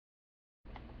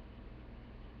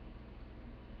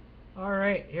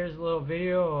Alright, here's a little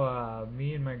video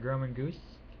me and my grumen goose.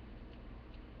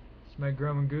 It's my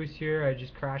grumen goose here. I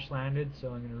just crash landed, so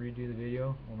I'm going to redo the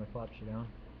video while my flaps are down.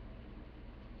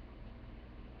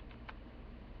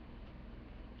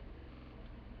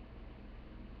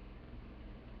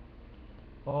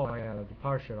 Oh yeah, the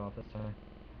power shut off this time.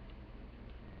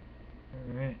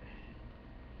 Alright.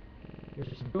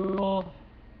 Here's some fuel.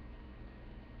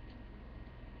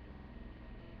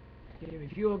 Give me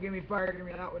fuel, give me fire, give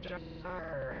me that which I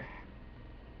desire.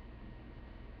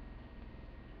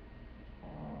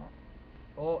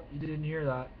 Oh, you didn't hear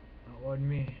that. That wasn't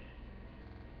me.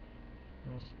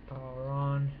 Let's power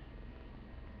on.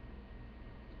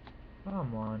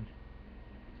 Come on.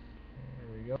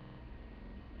 There we go.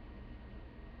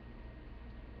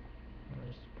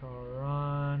 Let's power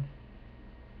on.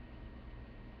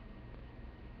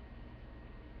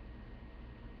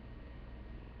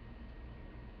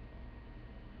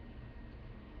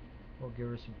 We'll give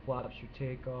her some flaps for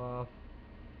takeoff.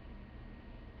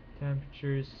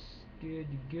 Temperature's good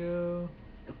to go.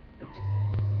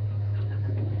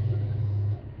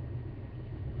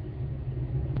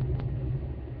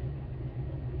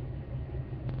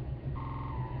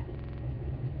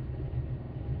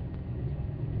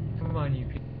 Come on, you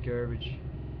piece of garbage.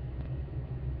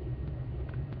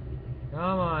 Come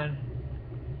on.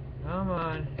 Come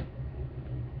on.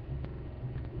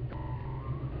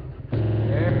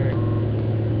 There.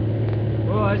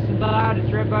 Oh, it's loud.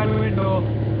 It's right by the window.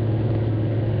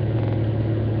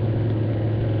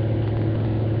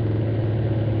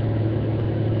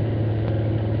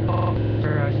 Oh,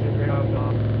 sure, I should have been off.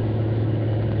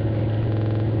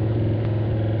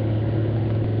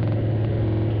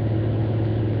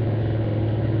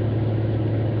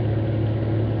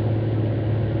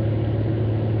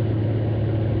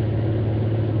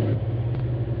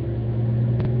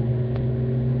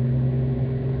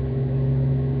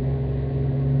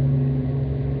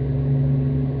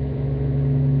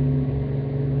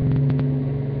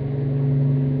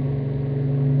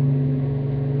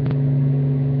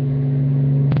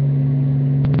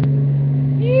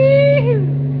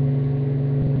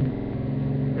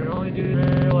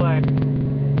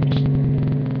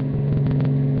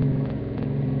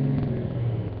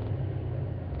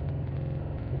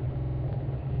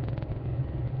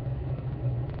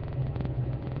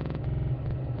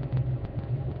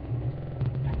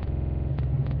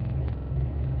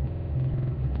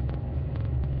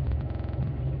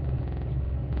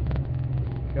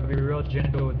 Gotta be real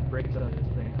gentle with the brakes on this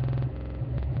thing.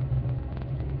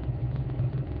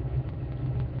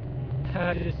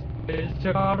 I just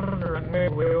took off on the runway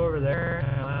way over there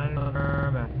and I landed on the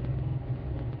tarmac.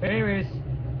 Anyways,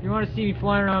 if you want to see me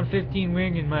flying around 15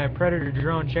 wing in my Predator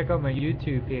drone, check out my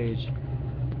YouTube page.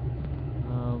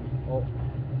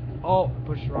 Oh,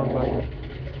 pushed the wrong button.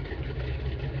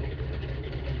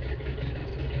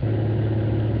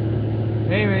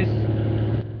 Anyways,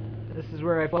 this is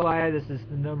where I fly. This is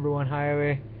the #1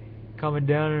 highway coming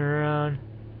down and around.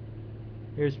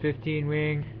 Here's 15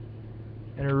 wing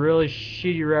and a really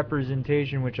shitty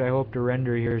representation, which I hope to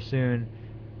render here soon,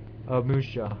 of Moose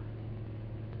Jaw.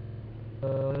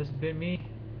 This has been me.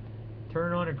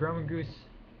 Turn on a grumen goose.